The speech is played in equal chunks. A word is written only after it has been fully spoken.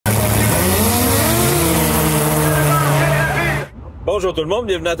Bonjour tout le monde,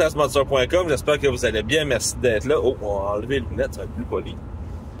 bienvenue à tthank.com, j'espère que vous allez bien, merci d'être là. Oh, on va enlever les lunettes, ça va être plus poli.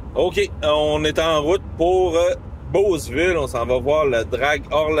 Ok, on est en route pour Beauceville, on s'en va voir le drag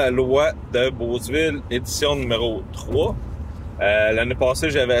Hors La Loi de Beauceville, édition numéro 3. L'année passée,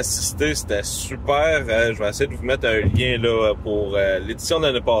 j'avais assisté, c'était super. Je vais essayer de vous mettre un lien là pour l'édition de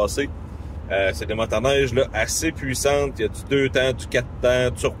l'année passée. C'est des motoneiges là, assez puissantes. Il y a du 2 temps, du 4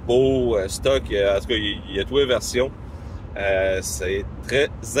 temps, turbo, stock. En tout cas, il y a toutes les versions. C'est très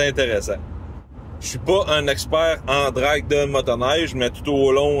intéressant. Je suis pas un expert en drag de motoneige, mais tout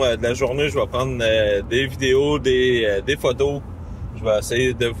au long de la journée, je vais prendre des vidéos, des photos. Je vais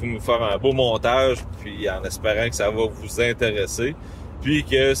essayer de vous faire un beau montage, puis en espérant que ça va vous intéresser, puis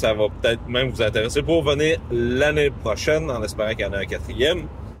que ça va peut-être même vous intéresser pour venir l'année prochaine, en espérant qu'il y en a un 4e.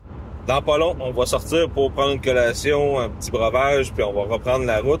 Dans pas long, on va sortir pour prendre une collation, un petit breuvage, puis on va reprendre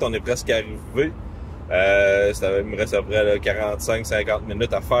la route. On est presque arrivé. Il me reste à peu près 45-50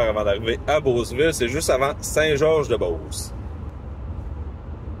 minutes à faire avant d'arriver à Beauceville. C'est juste avant Saint-Georges-de-Beauce.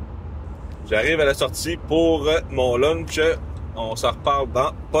 J'arrive à la sortie pour mon lunch. On s'en reparle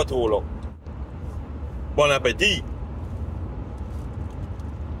dans pas trop long. Bon appétit!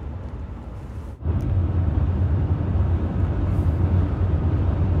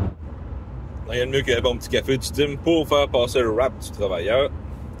 Rien de mieux qu'un bon petit café du team pour faire passer le rap du travailleur.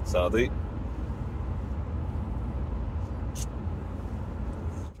 Santé!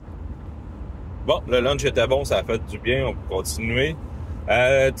 Bon, le lunch était bon, ça a fait du bien, on peut continuer.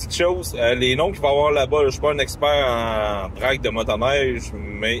 Petite chose, les noms qu'il va y avoir là-bas, je suis pas un expert en drag de motoneige,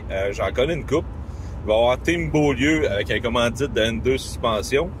 mais j'en connais une coupe. Il va y avoir Team Beaulieu avec un commandite de N2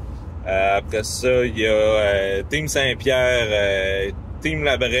 suspension. Après ça, il y a Team Saint-Pierre, Team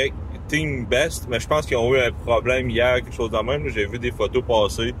Labrec, Team Best, mais je pense qu'ils ont eu un problème hier, quelque chose de même. J'ai vu des photos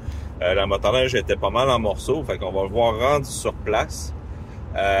passer. La motoneige était pas mal en morceaux, fait qu'on va le voir rendu sur place.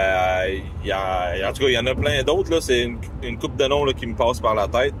 En tout cas, il y en a plein d'autres. C'est une couple de noms là, qui me passe par la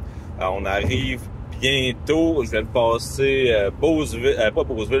tête. On arrive bientôt. Je vais le passer Beauceville, pas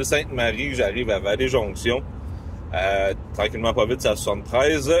Beauceville, Sainte-Marie. J'arrive à Vallée-Jonction. Tranquillement pas vite, c'est à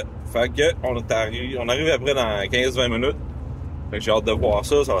 73. Fait que on arrive après dans 15-20 minutes. Fait que j'ai hâte de voir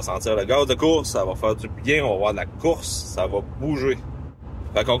ça. Ça va sentir le gaz de course. Ça va faire du bien. On va voir de la course. Ça va bouger.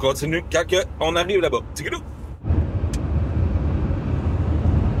 Fait qu'on continue quand on arrive là-bas. Tigidou!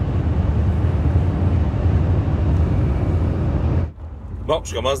 Bon,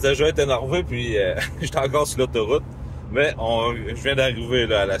 je commence déjà à être énervé, puis j'étais encore sur l'autoroute. Mais je viens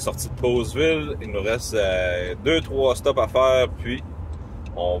d'arriver à la sortie de Beauceville. Il nous reste 2-3 stops à faire, puis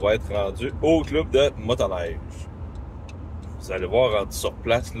on va être rendu au club de motoneige. Vous allez voir, rendu sur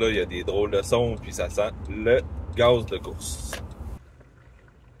place, là, il y a des drôles de sons, puis ça sent le gaz de course.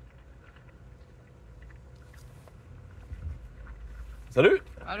 Salut!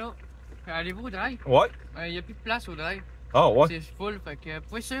 Allô? Allez-vous au drive? Ouais. Il n'y a plus de place au drive. Ah ouais? C'est full, fait que vous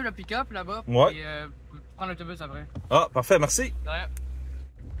pouvez suivre le pick-up là-bas, ouais. Et prendre l'autobus après. Ah, parfait, merci. De rien.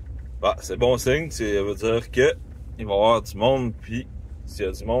 Bah, c'est bon signe, ça veut dire que il va y avoir du monde, puis s'il y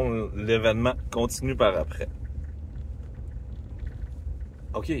a du monde, l'événement continue par après.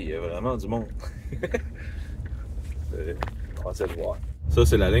 Ok, il y a vraiment du monde. On va essayer de voir. Ça,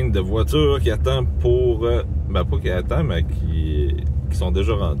 c'est la ligne de voitures qui attend pour... ben, pas qui attend, mais qui sont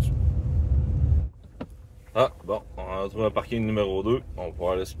déjà rendues. Ah, bon, on a trouvé un parking numéro 2. On va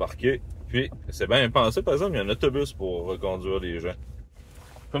pouvoir aller se parquer. Puis, c'est bien pensé, par exemple, il y a un autobus pour reconduire les gens.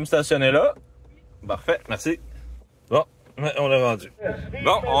 Je peux me stationner là? Parfait, merci. Bon, on est rendu.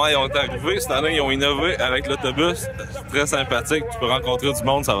 Bon, ouais, on est arrivé. Cette année, ils ont innové avec l'autobus. C'est très sympathique. Tu peux rencontrer du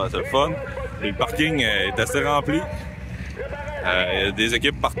monde, ça va être le fun. Et le parking est assez rempli. Il y a des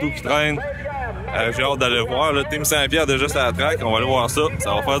équipes partout qui traînent. J'ai hâte d'aller voir. Le Team Saint-Pierre déjà sur la track. On va aller voir ça.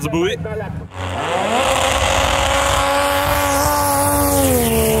 Ça va faire du bruit.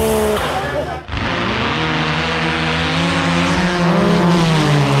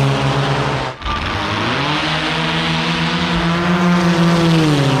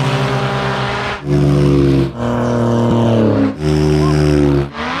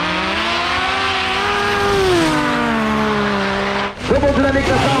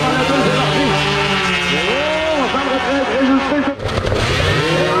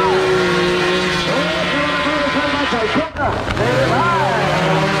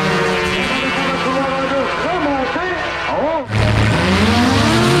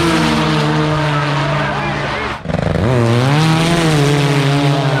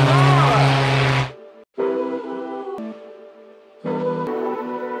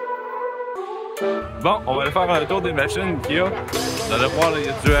 allez faire un tour des machines qu'il y a. Vous allez voir, il y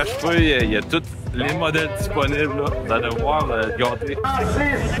a du HP, il y a tous les modèles disponibles. Là. Vous allez voir, gâter.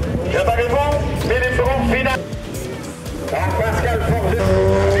 Je vais répondre, mais les fronts finales. Pascal Forget.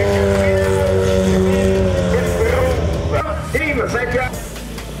 Team 5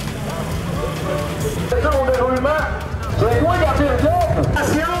 au déroulement. C'est toi garder le job.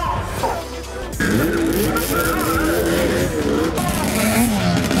 Attention.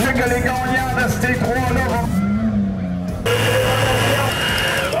 C'est que les gagnants de ces trois-là vont...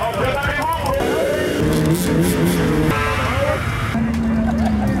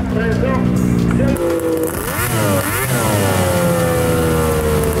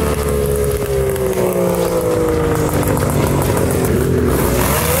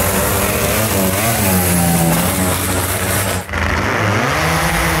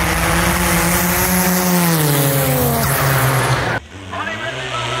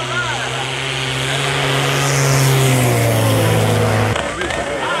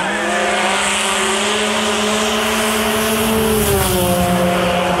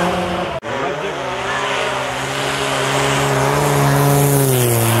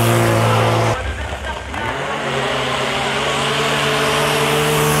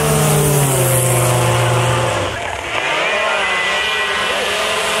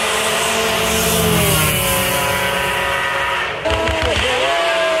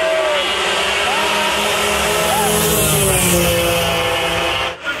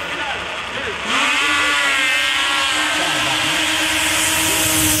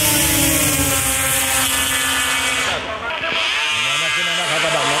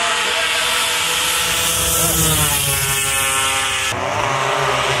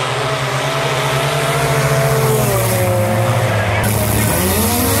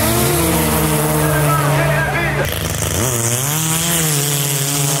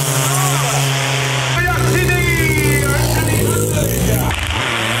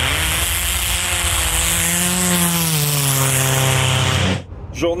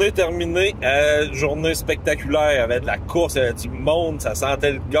 Journée terminée, journée spectaculaire avec de la course, il y avait du monde, ça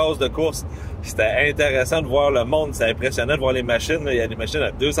sentait le gaz de course. C'était intéressant de voir le monde, c'est impressionnant de voir les machines. Là. Il y a des machines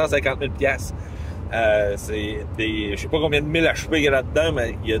à 250 000 $. C'est des, je sais pas combien de 1000 HP il y a là-dedans,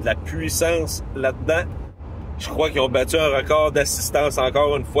 mais il y a de la puissance là-dedans. Je crois qu'ils ont battu un record d'assistance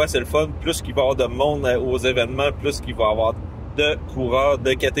encore une fois, c'est le fun. Plus qu'il va y avoir de monde aux événements, plus qu'il va y avoir de coureurs,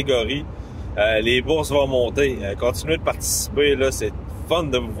 de catégories. Les bourses vont monter. Continuez de participer, là, c'est fun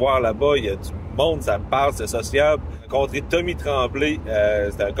de vous voir là-bas. Il y a du monde, ça parle, c'est sociable. J'ai rencontré Tommy Tremblay,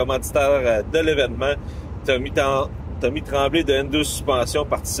 c'était un commanditaire de l'événement. Tommy Tremblay de N2 Suspension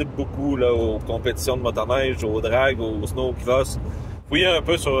participe beaucoup là, aux compétitions de motoneige, au drag, au snowcross. Fouillez un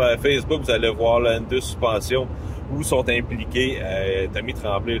peu sur Facebook, vous allez voir la N2 Suspension où sont impliqués. Tommy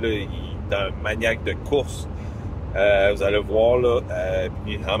Tremblay, là, il est un maniaque de course. Vous allez voir là,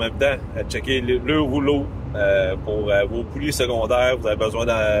 puis en même temps, checker le rouleau pour vos poulies secondaires. Vous avez besoin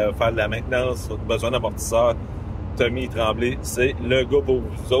de faire de la maintenance, vous avez besoin d'amortisseurs. Tommy Tremblay, c'est le gars pour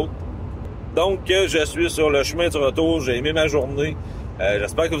vous autres. Donc, je suis sur le chemin du retour. J'ai aimé ma journée.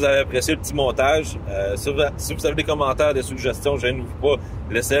 J'espère que vous avez apprécié le petit montage. Si vous avez des commentaires, des suggestions, gênez-vous pas.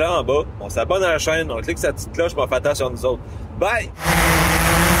 Laissez-les en bas. On s'abonne à la chaîne, on clique sur la petite cloche pour faire attention à nous autres. Bye!